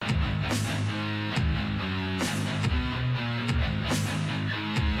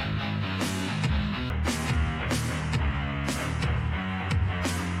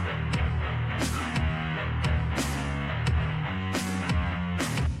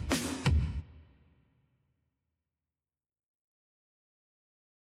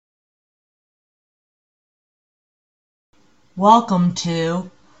Welcome to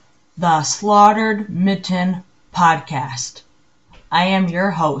the Slaughtered Mitten Podcast. I am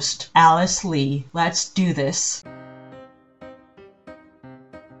your host, Alice Lee. Let's do this.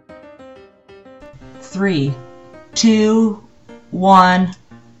 3, 2, 1,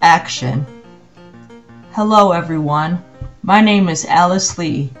 action. Hello everyone, my name is Alice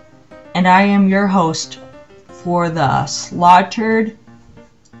Lee, and I am your host for the Slaughtered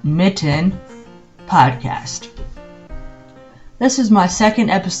Mitten Podcast. This is my second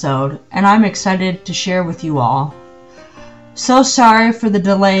episode, and I'm excited to share with you all. So sorry for the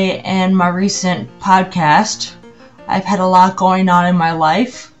delay in my recent podcast. I've had a lot going on in my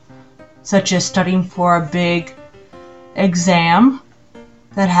life, such as studying for a big exam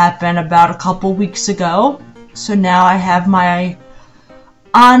that happened about a couple weeks ago. So now I have my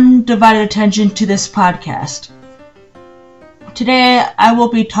undivided attention to this podcast. Today I will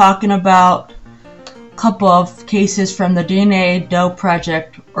be talking about couple of cases from the DNA Doe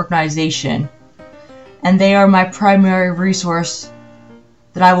Project organization, and they are my primary resource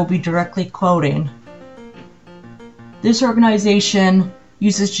that I will be directly quoting. This organization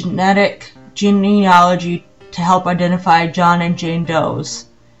uses genetic genealogy to help identify John and Jane Does,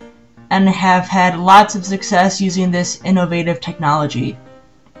 and have had lots of success using this innovative technology.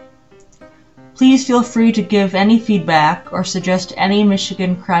 Please feel free to give any feedback or suggest any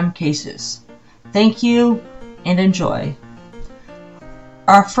Michigan crime cases. Thank you, and enjoy.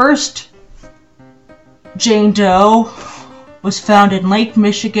 Our first Jane Doe was found in Lake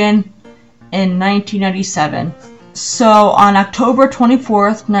Michigan in 1997. So on October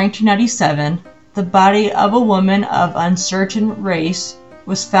 24th, 1997, the body of a woman of uncertain race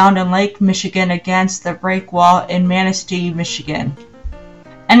was found in Lake Michigan against the breakwall in Manistee, Michigan.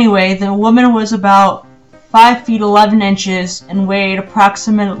 Anyway, the woman was about 5 feet 11 inches and weighed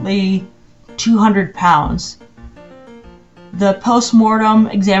approximately 200 pounds. The post-mortem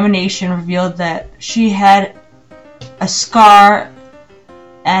examination revealed that she had a scar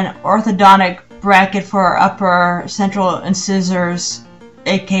and orthodontic bracket for her upper central incisors,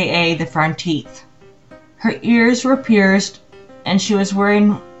 aka the front teeth. Her ears were pierced, and she was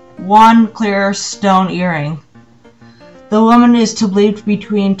wearing one clear stone earring. The woman is to believe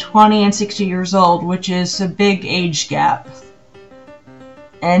between 20 and 60 years old, which is a big age gap,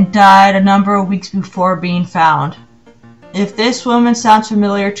 and died a number of weeks before being found. If this woman sounds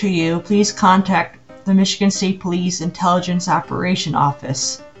familiar to you, please contact the Michigan State Police Intelligence Operation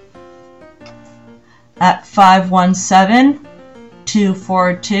Office at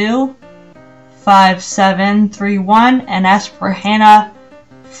 517-242-5731 and ask for Hannah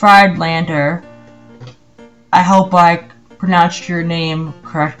Friedlander. I hope I pronounced your name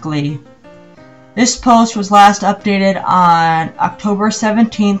correctly. This post was last updated on October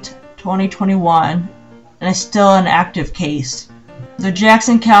 17th, 2021, and is still an active case. The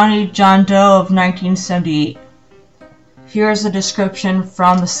Jackson County John Doe of 1978. Here is a description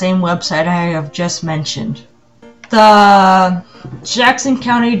from the same website I have just mentioned. The Jackson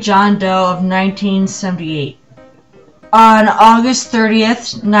County John Doe of 1978. On August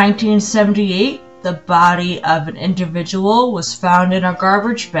 30th, 1978, the body of an individual was found in a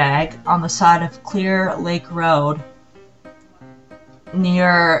garbage bag on the side of Clear Lake Road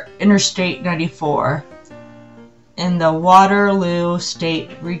near Interstate 94 in the Waterloo State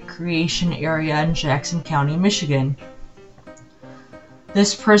Recreation Area in Jackson County, Michigan.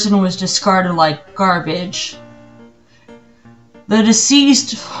 This person was discarded like garbage. The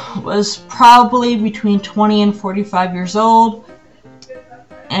deceased was probably between 20 and 45 years old,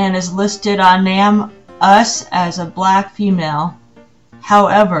 and is listed on NamUs as a black female.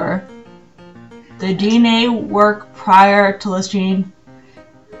 However, the DNA work prior to listing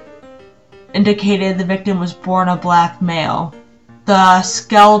indicated the victim was born a black male. The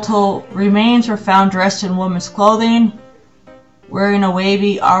skeletal remains were found dressed in women's clothing, wearing a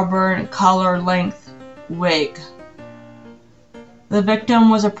wavy auburn color length wig. The victim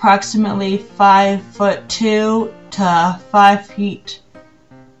was approximately 5'2" to 5 feet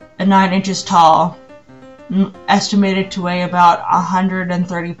and 9 inches tall, estimated to weigh about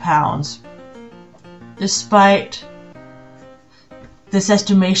 130 pounds. Despite this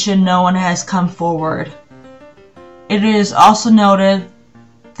estimation, no one has come forward. It is also noted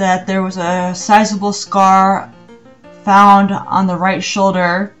that there was a sizable scar found on the right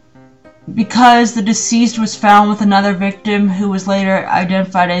shoulder. Because the deceased was found with another victim who was later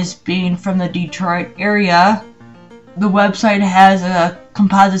identified as being from the Detroit area, the website has a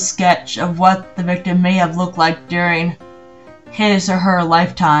composite sketch of what the victim may have looked like during his or her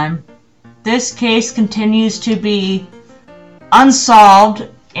lifetime. This case continues to be unsolved,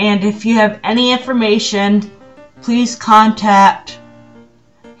 and if you have any information please contact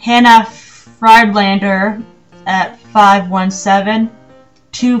Hannah Friedlander at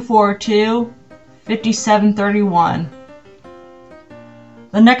 517-242-5731.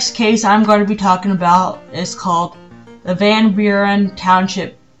 The next case I'm going to be talking about is called the Van Buren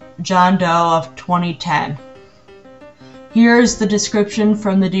Township John Doe of 2010. Here's the description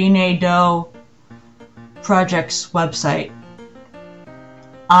from the DNA Doe Project's website.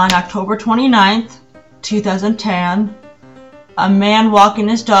 On October 29th, 2010, a man walking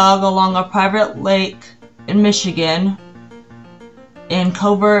his dog along a private lake in Michigan, in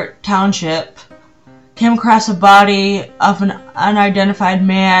Covert Township, came across a body of an unidentified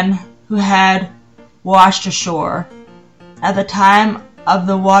man who had washed ashore. At the time of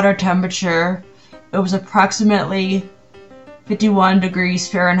the water temperature, it was approximately 51 degrees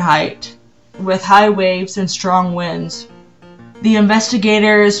Fahrenheit, with high waves and strong winds. The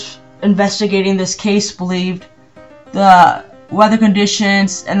investigators investigating this case believed the weather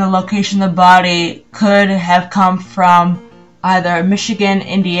conditions and the location of the body could have come from either Michigan,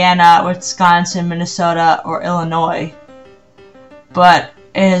 Indiana, Wisconsin, Minnesota, or Illinois, but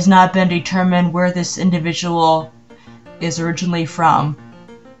it has not been determined where this individual is originally from.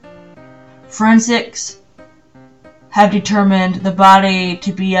 Forensics have determined the body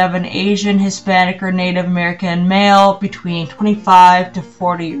to be of an Asian, Hispanic, or Native American male between 25 to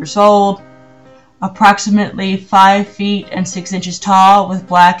 40 years old, approximately 5 feet and 6 inches tall, with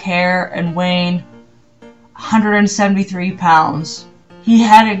black hair, and weighing 173 pounds. He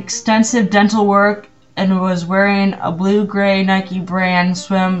had extensive dental work and was wearing a blue-gray Nike brand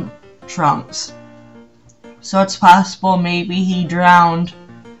swim trunks. So it's possible maybe he drowned,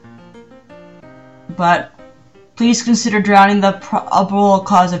 but please consider drowning the probable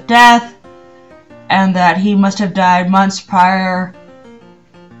cause of death, and that he must have died months prior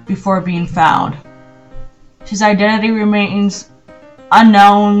before being found. His identity remains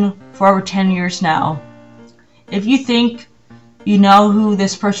unknown for over 10 years now. If you think you know who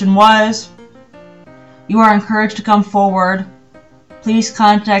this person was, you are encouraged to come forward. Please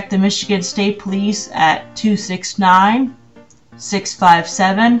contact the Michigan State Police at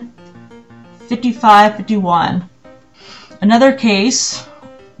 269-657-5551. Another case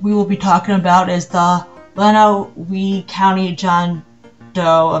we will be talking about is the Lenawee County John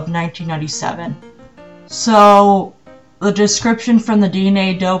Doe of 1997. So, the description from the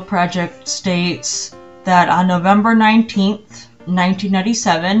DNA Doe Project states that on November 19th,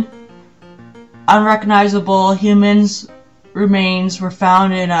 1997, unrecognizable human remains were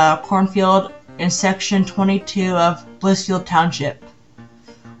found in a cornfield in Section 22 of Blissfield Township,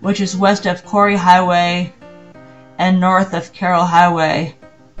 which is west of Corey Highway and north of Carroll Highway.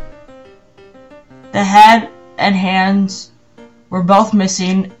 The head and hands were both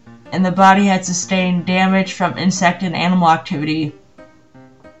missing, and the body had sustained damage from insect and animal activity.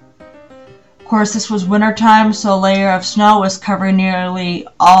 Of course, this was wintertime, so a layer of snow was covering nearly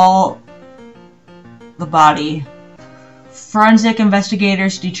all the body. Forensic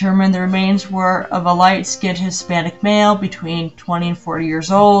investigators determined the remains were of a light-skinned Hispanic male between 20 and 40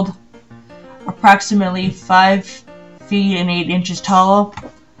 years old, approximately 5 feet and 8 inches tall,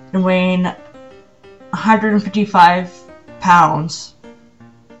 and weighing 155 pounds,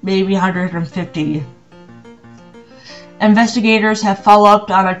 maybe 150. Investigators have followed up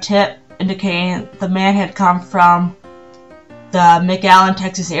on a tip indicating the man had come from the McAllen,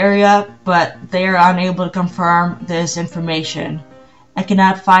 Texas area, but they are unable to confirm this information. I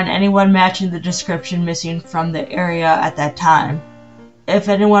cannot find anyone matching the description missing from the area at that time. If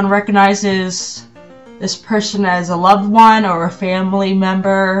anyone recognizes this person as a loved one or a family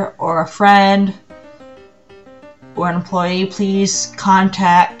member or a friend or an employee, please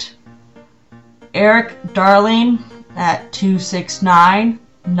contact Eric Darling at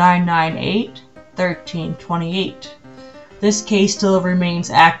 269-998-1328. This case still remains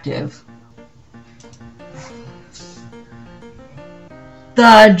active.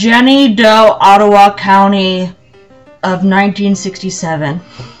 The Jenny Doe, Ottawa County of 1967.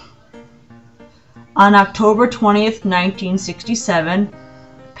 On October 20th, 1967, a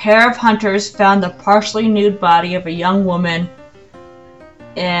pair of hunters found the partially nude body of a young woman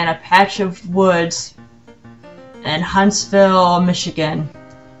in a patch of woods in Huntsville, Michigan.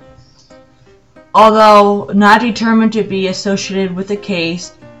 Although not determined to be associated with the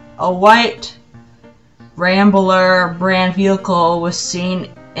case, a white Rambler brand vehicle was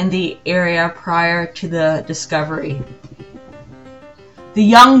seen in the area prior to the discovery. The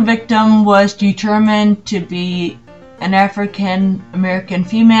young victim was determined to be an African American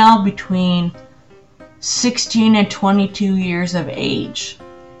female between 16 and 22 years of age,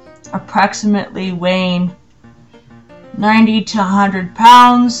 approximately weighing 90 to 100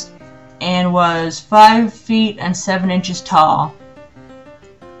 pounds, and was 5 feet and 7 inches tall.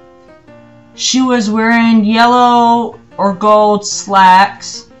 She was wearing yellow or gold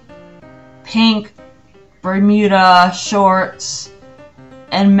slacks, pink Bermuda shorts,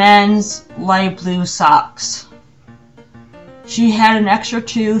 and men's light blue socks. She had an extra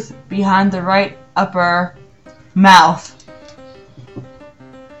tooth behind the right upper mouth.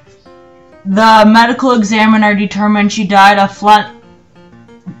 The medical examiner determined she died of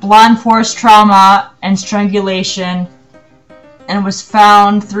blunt force trauma and strangulation, and was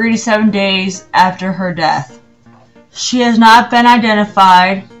found 3 to 7 days after her death. She has not been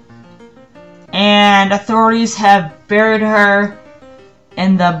identified, and authorities have buried her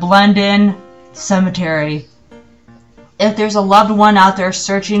in the Blendon Cemetery. If there's a loved one out there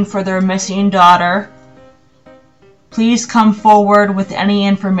searching for their missing daughter, please come forward with any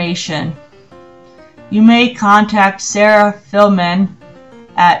information. You may contact Sarah Philman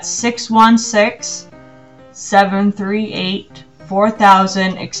at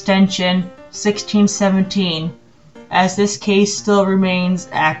 616-738-4000 extension 1617, as this case still remains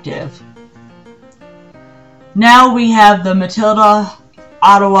active. Now we have the Matilda,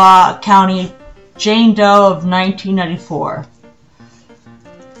 Ottawa County Jane Doe of 1994.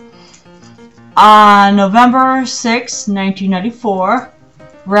 On November 6, 1994,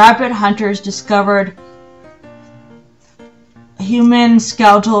 rabbit hunters discovered human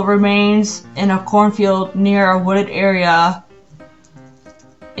skeletal remains in a cornfield near a wooded area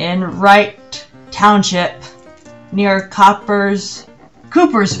in Wright Township near Coopersville,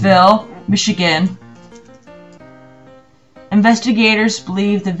 Michigan. Investigators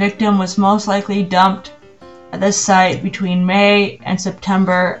believe the victim was most likely dumped at the site between May and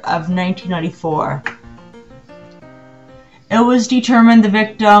September of 1994. It was determined the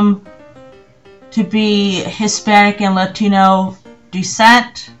victim to be Hispanic and Latino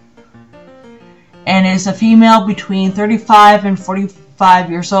descent and is a female between 35 and 45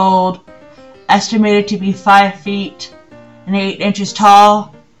 years old, estimated to be 5 feet and 8 inches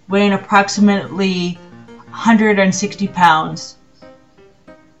tall, weighing approximately 160 pounds.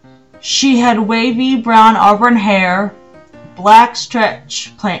 She had wavy brown auburn hair, black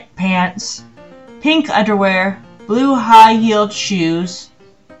stretch pants, pink underwear, blue high-heeled shoes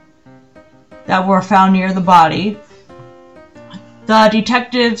that were found near the body. The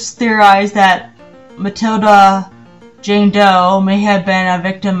detectives theorized that Matilda Jane Doe may have been a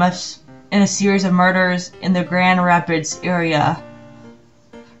victim in a series of murders in the Grand Rapids area.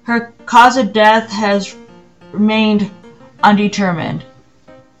 Her cause of death has remained undetermined.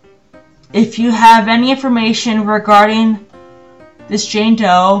 If you have any information regarding this Jane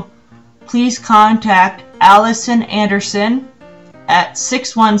Doe, please contact Allison Anderson at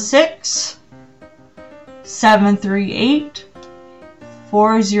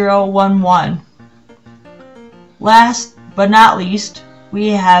 616-738-4011. Last but not least, we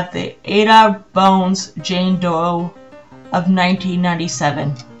have the Ada Bones Jane Doe of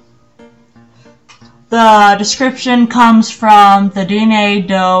 1997. The description comes from the DNA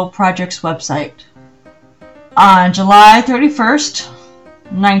Doe Project's website. On July 31st,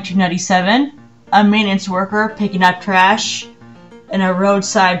 1997, a maintenance worker picking up trash in a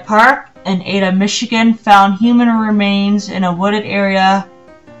roadside park in Ada, Michigan, found human remains in a wooded area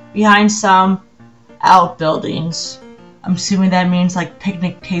behind some outbuildings. I'm assuming that means like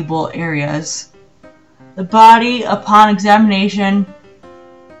picnic table areas. The body, upon examination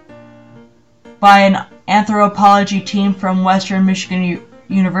by an anthropology team from Western Michigan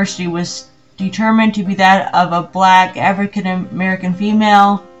University, was determined to be that of a black African American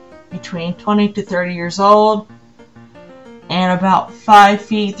female between 20 to 30 years old and about 5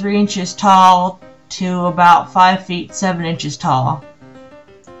 feet 3 inches tall to about 5 feet 7 inches tall.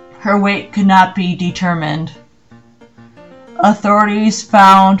 Her weight could not be determined. Authorities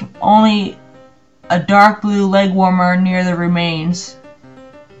found only a dark blue leg warmer near the remains.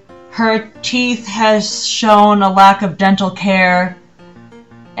 Her teeth has shown a lack of dental care,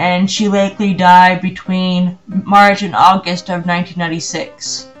 and she likely died between March and August of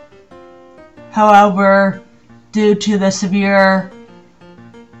 1996. However, due to the severe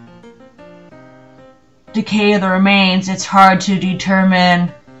decay of the remains, it's hard to determine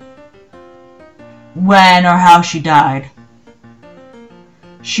when or how she died.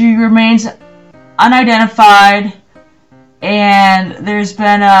 She remains unidentified, and there's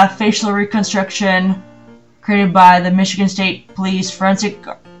been a facial reconstruction created by the Michigan State Police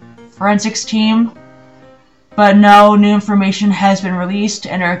forensics team, but no new information has been released,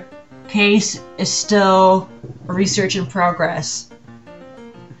 and her case is still research in progress.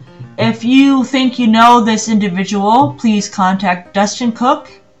 If you think you know this individual, please contact Dustin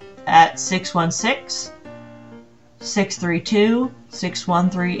Cook at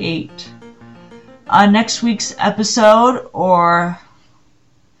 616-632-6138. On next week's episode, or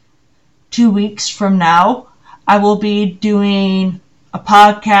 2 weeks from now, I will be doing a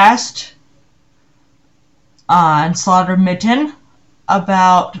podcast on Slaughter Mitten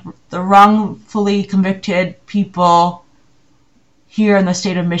about the wrongfully convicted people here in the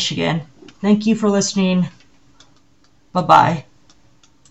state of Michigan. Thank you for listening. Bye-bye.